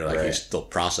later. Like he's still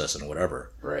processing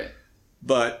whatever. Right.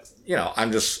 But, you know,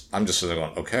 I'm just sitting there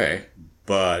going, okay.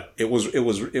 But it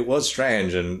was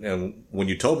strange. And when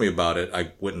you told me about it,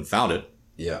 I went and found it.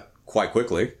 Yeah. Quite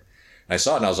quickly. And I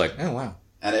saw it and I was like, oh, wow.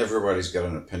 And everybody's got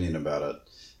an opinion about it.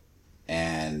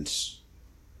 And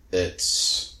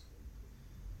it's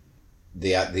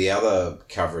the other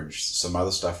coverage, some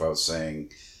other stuff I was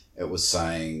seeing, it was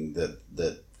saying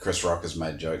that Chris Rock has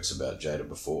made jokes about Jada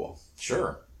before.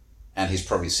 Sure. And he's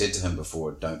probably said to him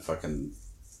before, don't fucking,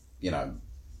 you know,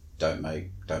 don't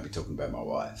be talking about my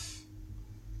wife.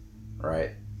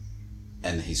 Right?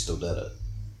 And he still did it.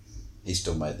 He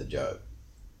still made the joke.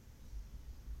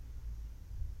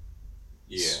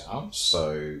 Yeah.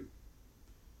 So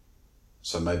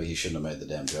maybe he shouldn't have made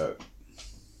the damn joke.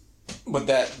 But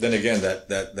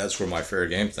that's where my fair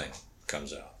game thing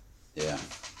comes out. Yeah.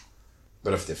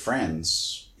 But if they're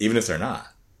friends, even if they're not,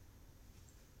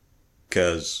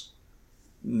 because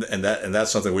and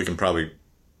that's something we can probably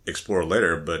explore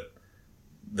later. But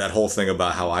that whole thing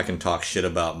about how I can talk shit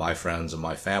about my friends and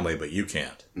my family, but you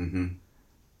can't. Mm-hmm.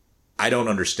 I don't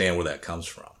understand where that comes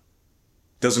from.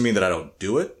 Doesn't mean that I don't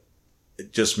do it.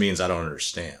 It just means I don't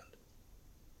understand.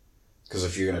 Because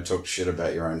if you're going to talk shit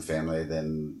about your own family,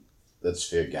 then that's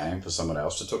fair game for someone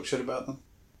else to talk shit about them?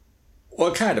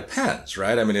 Well, it kind of depends,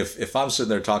 right? I mean, if I'm sitting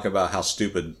there talking about how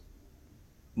stupid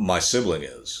my sibling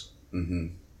is, mm-hmm.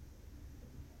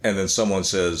 and then someone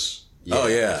says, oh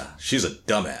yeah, she's a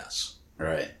dumbass.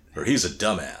 Right. Or he's a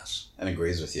dumbass. And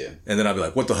agrees with you. And then I'd be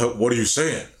like, what the hell? What are you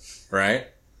saying? Right?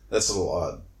 That's a little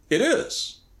odd. It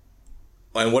is.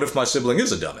 And what if my sibling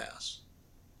is a dumbass?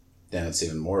 Then it's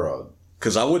even more odd.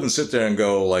 Because I wouldn't sit there and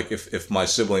go, like, if my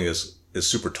sibling is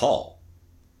super tall.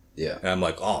 Yeah. And I'm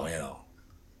like, oh, you know,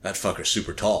 that fucker's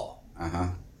super tall. Uh-huh.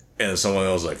 And someone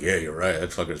else was like, yeah, you're right. That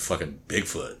fucker's fucking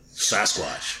Bigfoot.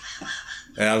 Sasquatch.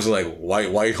 And I was like, why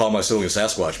you call my sibling a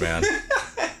Sasquatch, man?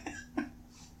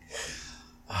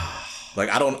 Like,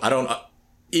 I don't,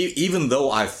 even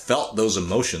though I felt those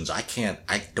emotions, I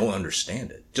don't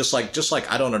understand it. Just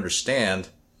like I don't understand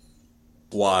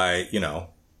why, you know,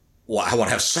 why I want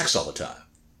to have sex all the time.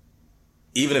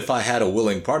 Even if I had a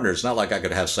willing partner, it's not like I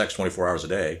could have sex 24 hours a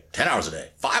day, 10 hours a day,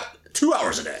 2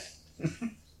 hours a day.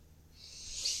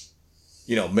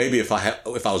 You know, maybe if I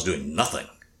was doing nothing.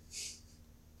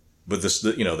 But this,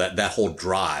 you know, that whole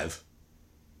drive,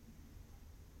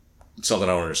 it's something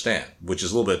I don't understand, which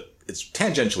is a little bit, it's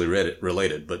tangentially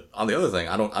related, but on the other thing,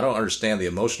 I don't understand the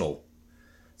emotional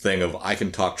thing of I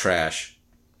can talk trash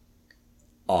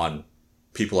on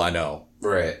people I know.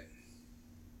 Right.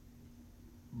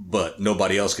 But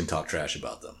nobody else can talk trash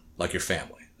about them. Like your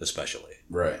family, especially.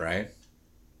 Right. Right?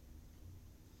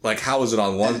 Like, how is it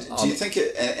on one... Do you think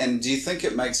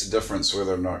it makes a difference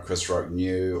whether or not Chris Rock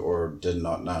knew or did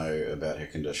not know about her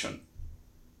condition?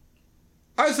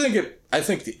 I think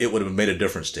it would have made a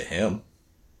difference to him.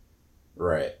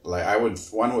 Right. Like,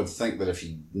 one would think that if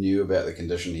he knew about the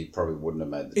condition, he probably wouldn't have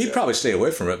made the joke. He'd probably stay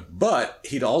away from it, but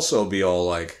he'd also be all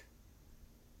like...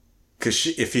 Because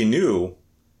if he knew...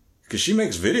 Because she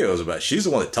makes videos about it. She's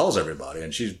the one that tells everybody,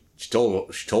 and she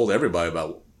told everybody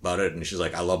about it, and she's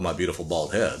like, I love my beautiful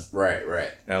bald head. Right, right.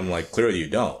 And I'm like, clearly you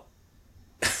don't.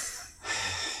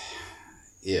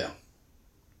 Yeah.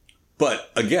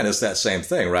 But again, it's that same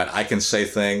thing, right? I can say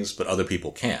things, but other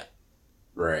people can't.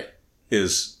 Right.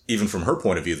 Even from her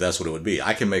point of view, that's what it would be.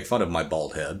 I can make fun of my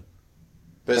bald head.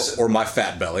 Or my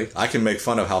fat belly. I can make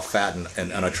fun of how fat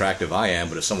and unattractive I am,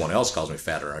 but if someone else calls me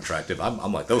fat or unattractive,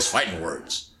 I'm like, those fighting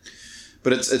words.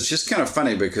 But it's just kind of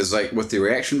funny because, like, with the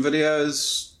reaction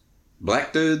videos,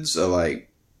 black dudes are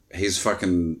like, he's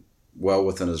fucking well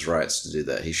within his rights to do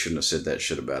that. He shouldn't have said that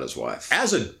shit about his wife.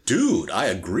 As a dude, I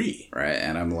agree. Right,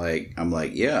 and I'm like,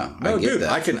 yeah, no, I get dude,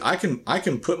 that. I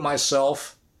can put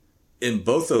myself in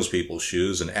both those people's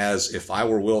shoes, and as if I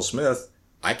were Will Smith,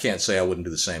 I can't say I wouldn't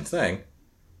do the same thing.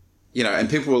 You know, and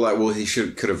people were like, well, he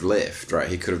could have left, right?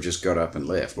 He could have just got up and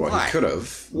left. Well, Why? He could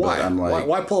have. Why? But I'm like...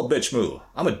 Why pull a bitch move?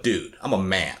 I'm a dude. I'm a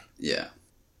man. Yeah.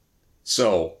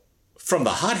 So, from the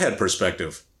hothead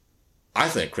perspective, I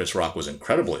think Chris Rock was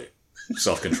incredibly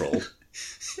self-controlled.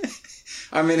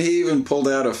 I mean, he even pulled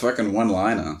out a fucking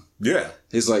one-liner. Yeah.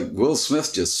 He's like, Will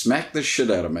Smith just smacked the shit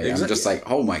out of me. Exactly. I'm just like,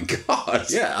 oh my God.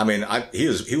 Yeah, I mean,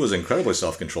 he was incredibly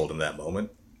self-controlled in that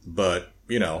moment. But,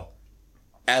 you know,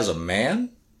 as a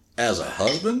man... As a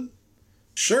husband,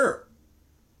 sure.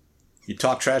 You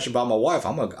talk trash about my wife,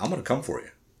 I'm gonna come for you.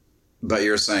 But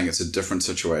you're saying it's a different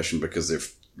situation because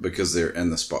they're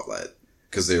in the spotlight,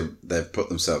 because they've put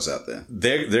themselves out there.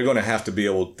 They're going to have to be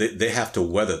able. They have to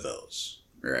weather those.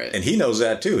 Right. And he knows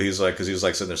that too. He's like, because he was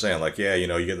like sitting there saying like, yeah, you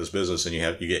know, you get in this business and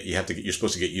you're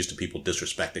supposed to get used to people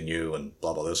disrespecting you and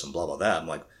blah blah this and blah blah that. I'm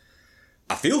like,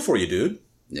 I feel for you, dude.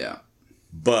 Yeah.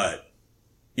 But,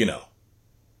 you know,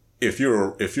 if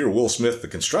you're Will Smith, the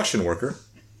construction worker,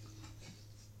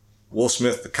 Will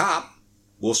Smith, the cop,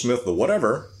 Will Smith, the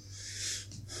whatever,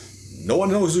 no one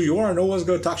knows who you are. No one's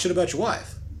going to talk shit about your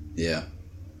wife. Yeah.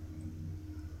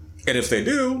 And if they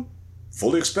do,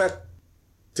 fully expect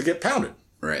to get pounded.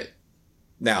 Right.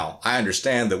 Now, I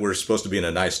understand that we're supposed to be in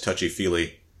a nice,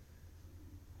 touchy-feely,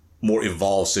 more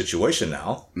evolved situation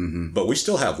now, but we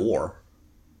still have war.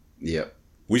 Yep.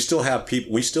 We still have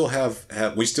people. We still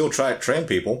we still try to train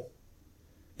people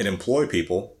and employ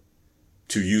people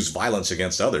to use violence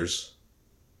against others.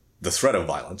 The threat of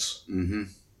violence. Mm-hmm.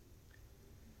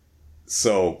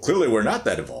 So clearly, we're not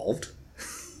that evolved.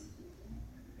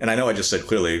 And I know I just said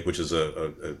clearly, which is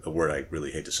a word I really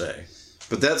hate to say.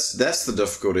 But that's the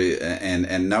difficulty,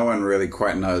 and no one really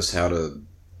quite knows how to,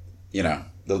 you know,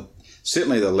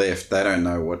 certainly the left, they don't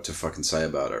know what to fucking say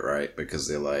about it, right? Because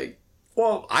they're like,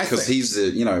 well, because he's the,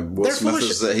 you know, Will Smith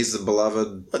he's the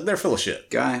beloved. Look, they're full of shit.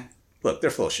 Guy. Look, they're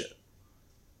full of shit.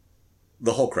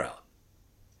 The whole crowd.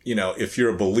 You know, if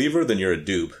you're a believer, then you're a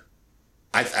dupe.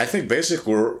 I think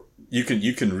basically you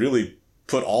can really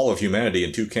put all of humanity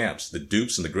in two camps: the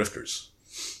dupes and the grifters.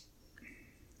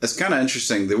 It's kind of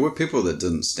interesting. There were people that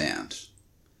didn't stand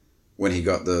when he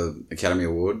got the Academy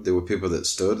Award. There were people that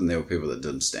stood, and there were people that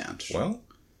didn't stand. Well,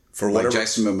 for whatever, like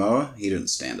Jason Momoa, he didn't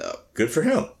stand up. Good for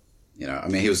him. You know, I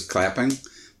mean, he was clapping,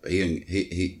 but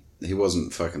he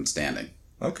wasn't fucking standing.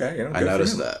 Okay, you know, I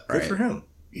noticed that. Right? Good for him.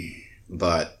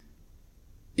 But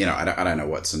you know, I don't know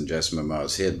what's in Jason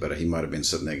Momoa's head, but he might have been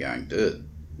sitting there going, "Dude,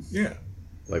 yeah,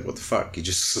 like what the fuck? You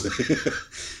just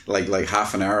like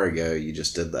half an hour ago, you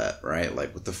just did that, right?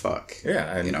 Like what the fuck?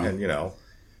 Yeah,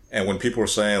 and when people were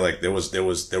saying like there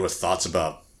were thoughts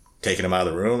about taking him out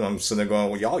of the room, I'm sitting there going,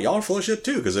 well, y'all are full of shit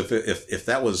too, because if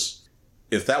that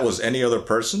was any other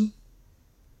person,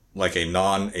 like a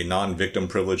non-victim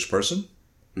privileged person,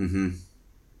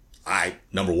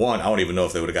 number one, I don't even know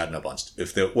if they would have gotten up on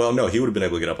he would have been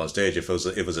able to get up on stage if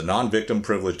it was a non-victim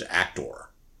privileged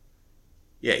actor.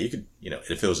 Yeah, you could, you know,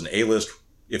 if it was an A-list,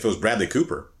 if it was Bradley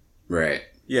Cooper, right?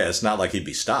 Yeah, it's not like he'd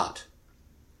be stopped,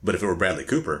 but if it were Bradley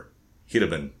Cooper, he'd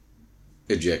have been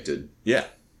ejected. Yeah,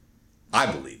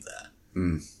 I believe that.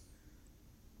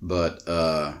 But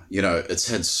you know, it's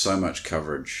had so much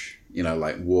coverage. You know,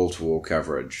 like wall-to-wall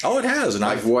coverage. Oh, it has, and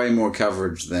like way more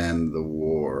coverage than the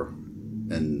war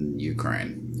in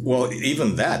Ukraine. Well,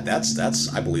 even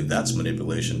that's I believe that's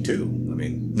manipulation too. I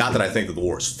mean, not that I think that the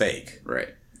war is fake,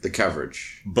 right? The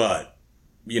coverage, but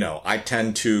you know, I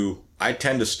tend to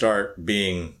start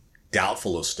being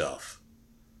doubtful of stuff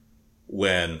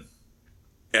when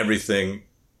everything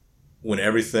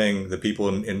the people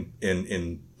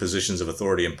in positions of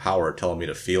authority and power are telling me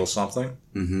to feel something.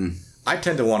 Mm-hmm. I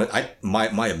tend to want to.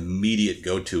 My immediate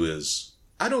go-to is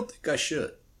I don't think I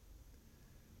should.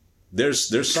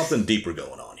 There's something deeper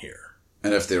going on here.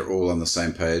 And if they're all on the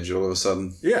same page all of a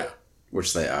sudden, yeah,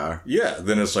 which they are, yeah,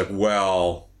 then it's like,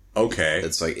 well, okay.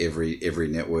 It's like every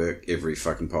network, every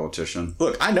fucking politician.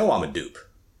 Look, I know I'm a dupe.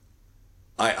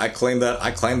 I claim that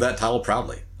title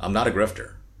proudly. I'm not a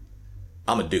grifter.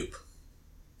 I'm a dupe.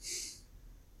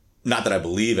 Not that I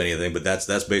believe anything, but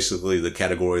that's basically the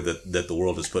category that the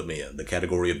world has put me in, the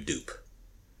category of dupe.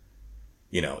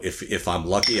 You know, if I'm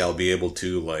lucky, I'll be able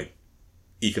to like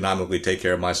economically take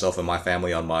care of myself and my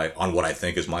family on what I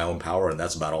think is my own power, and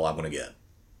that's about all I'm going to get.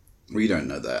 Well, you don't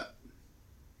know that.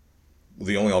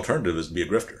 The only alternative is to be a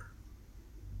grifter.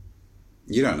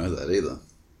 You don't know that either.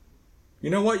 You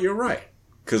know what? You're right,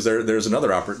 because there is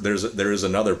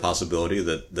another possibility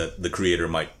that the creator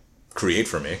might create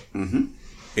for me. Mm-hmm.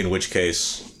 In which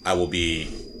case, I will be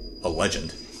a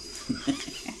legend.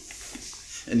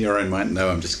 In your own mind? No,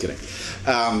 I'm just kidding.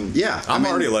 Yeah, I'm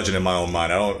already a legend in my own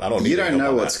mind. I don't. Need you don't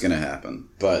know what's going to happen,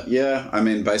 but yeah, I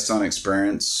mean, based on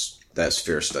experience, that's a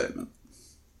fair statement.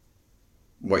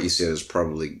 What you said is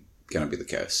probably going to be the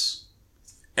case,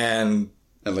 and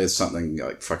unless something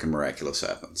like fucking miraculous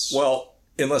happens. Well,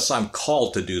 unless I'm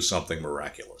called to do something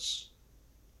miraculous,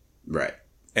 right?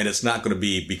 And it's not going to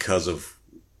be because of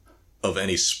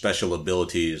any special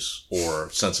abilities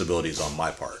or sensibilities on my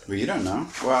part. Well, you don't know.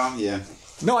 Well, yeah.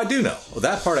 No, I do know.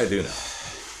 That part I do know.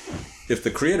 If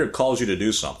the creator calls you to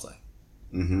do something,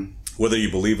 whether you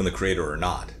believe in the creator or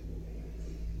not,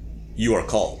 you are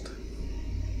called.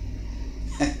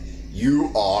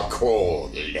 You are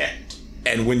called.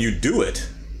 And when you do it,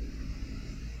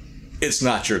 it's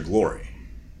not your glory.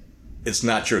 It's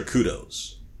not your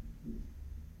kudos.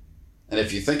 And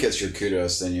if you think it's your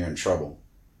kudos, then you're in trouble.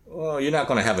 Well, you're not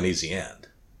going to have an easy end.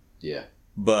 Yeah.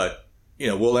 But, you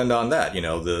know, we'll end on that. You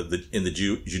know, in the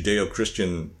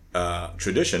Judeo-Christian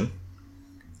tradition,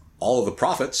 all of the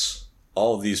prophets,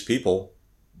 all of these people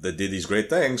that did these great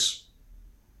things,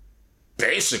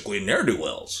 basically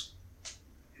ne'er-do-wells.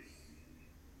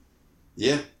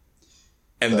 Yeah.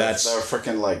 And they were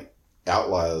freaking like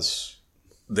outliers.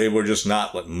 They were just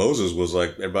not like Moses was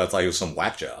like, everybody thought he was some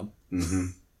whack job. Mm-hmm.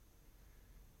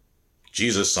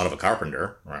 Jesus, son of a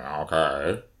carpenter.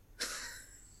 Okay.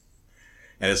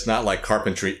 And it's not like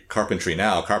carpentry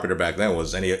now. Carpenter back then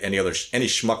was any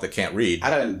schmuck that can't read.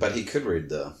 But he could read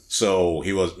though. So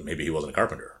maybe he wasn't a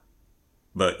carpenter.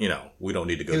 But, we don't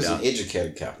need to go down. He was an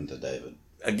educated carpenter, David.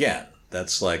 Again,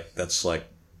 that's like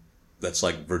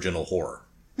virginal horror.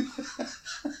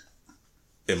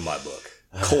 In my book.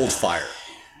 Cold fire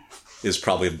is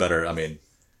probably better. I mean,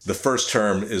 the first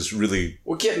term is really...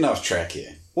 We're getting off track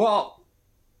here. Well,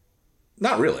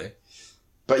 not really.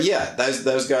 But yeah,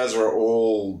 those guys are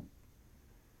all...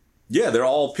 Yeah, they're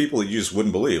all people that you just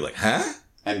wouldn't believe. Like, huh?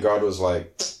 And God was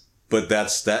like... But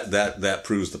that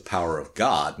proves the power of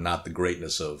God, not the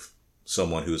greatness of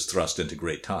someone who is thrust into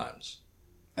great times.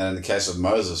 And in the case of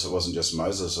Moses, it wasn't just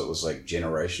Moses, it was like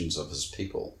generations of his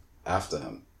people after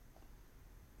him.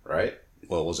 Right?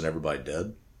 Well, wasn't everybody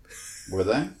dead? Were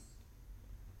they?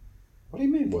 What do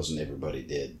you mean wasn't everybody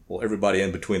dead? Well, everybody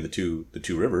in between the two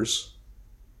rivers.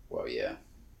 Well, yeah.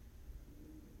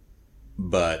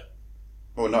 But...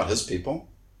 Well, not his people.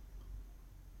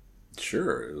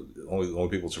 Sure. The only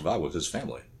people who survived was his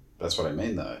family. That's what I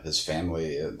mean, though. His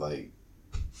family, like...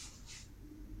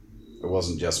 It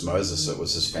wasn't just Moses, it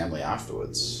was his family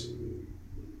afterwards.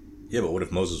 Yeah, but what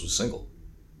if Moses was single?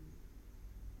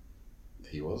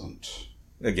 He wasn't.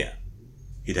 Again,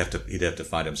 he'd have to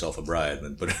find himself a bride.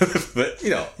 But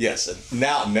yes.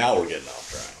 Now we're getting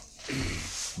off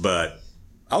track. But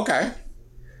okay,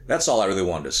 that's all I really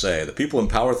wanted to say. The people in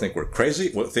power think we're crazy,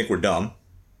 think we're dumb.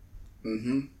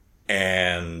 Mm-hmm.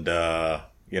 And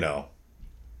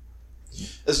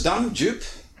is dumb dupe?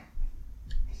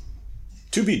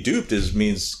 To be duped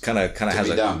means kind of has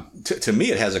a dumb. To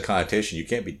me it has a connotation. You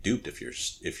can't be duped if you're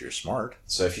smart.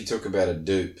 So if you talk about a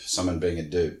dupe, someone being a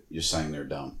dupe, you're saying they're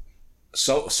dumb.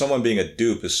 So someone being a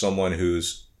dupe is someone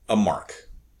who's a mark.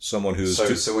 Someone who's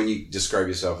so when you describe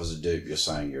yourself as a dupe, you're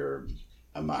saying you're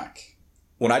a mark.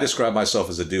 When I describe myself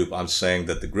as a dupe, I'm saying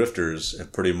that the grifters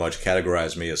have pretty much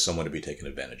categorized me as someone to be taken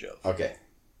advantage of. Okay.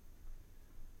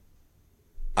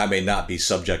 I may not be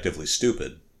subjectively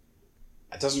stupid.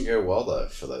 It doesn't go well, though,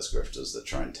 for those grifters that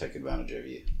try and take advantage of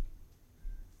you.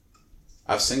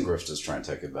 I've seen grifters try and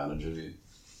take advantage of you.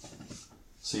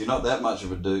 So you're not that much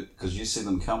of a dupe because you see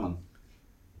them coming.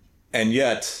 And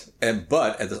yet,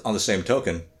 on the same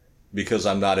token, because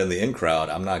I'm not in the in crowd,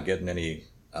 I'm not getting any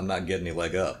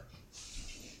leg up.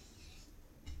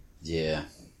 Yeah.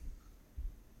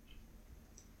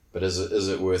 But is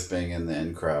it worth being in the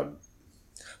in crowd?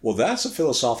 Well, that's a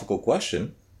philosophical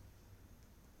question.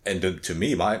 And to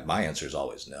me, my answer is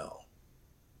always no.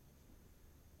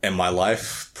 And my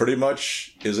life pretty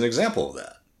much is an example of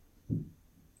that.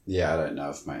 Yeah, I don't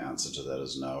know if my answer to that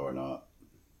is no or not.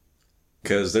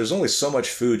 Because there's only so much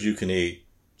food you can eat,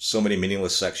 so many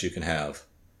meaningless sex you can have,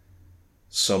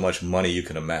 so much money you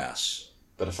can amass.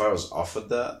 But if I was offered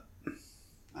that,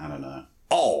 I don't know.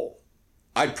 Oh,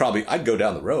 I'd go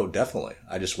down the road, definitely.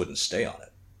 I just wouldn't stay on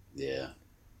it. Yeah.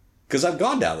 Because I've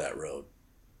gone down that road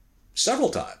several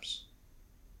times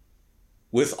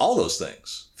with all those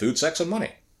things: food, sex, and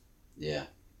money. Yeah.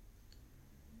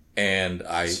 And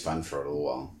it's fun for a little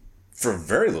while. For a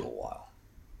very little while.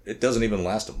 It doesn't even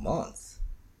last a month.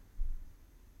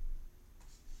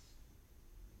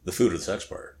 The food or the sex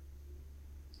part.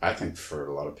 I think for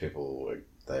a lot of people,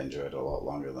 they enjoy it a lot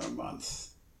longer than a month.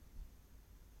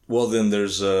 Well, then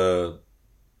there's a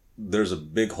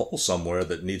big hole somewhere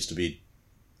that needs to be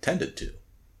tended to.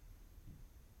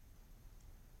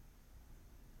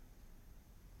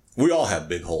 We all have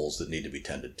big holes that need to be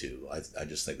tended to. I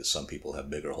just think that some people have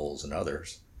bigger holes than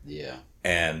others. Yeah.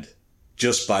 And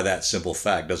just by that simple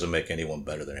fact doesn't make anyone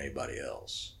better than anybody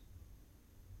else.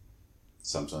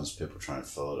 Sometimes people try and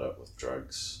fill it up with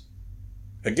drugs.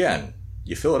 Again,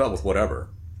 you fill it up with whatever.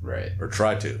 Right. Or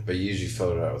try to. But you usually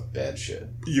fill it up with bad shit.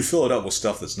 You fill it up with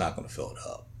stuff that's not going to fill it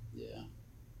up. Yeah.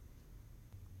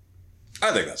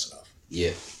 I think that's enough.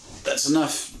 Yeah. That's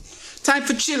enough. Time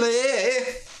for chili!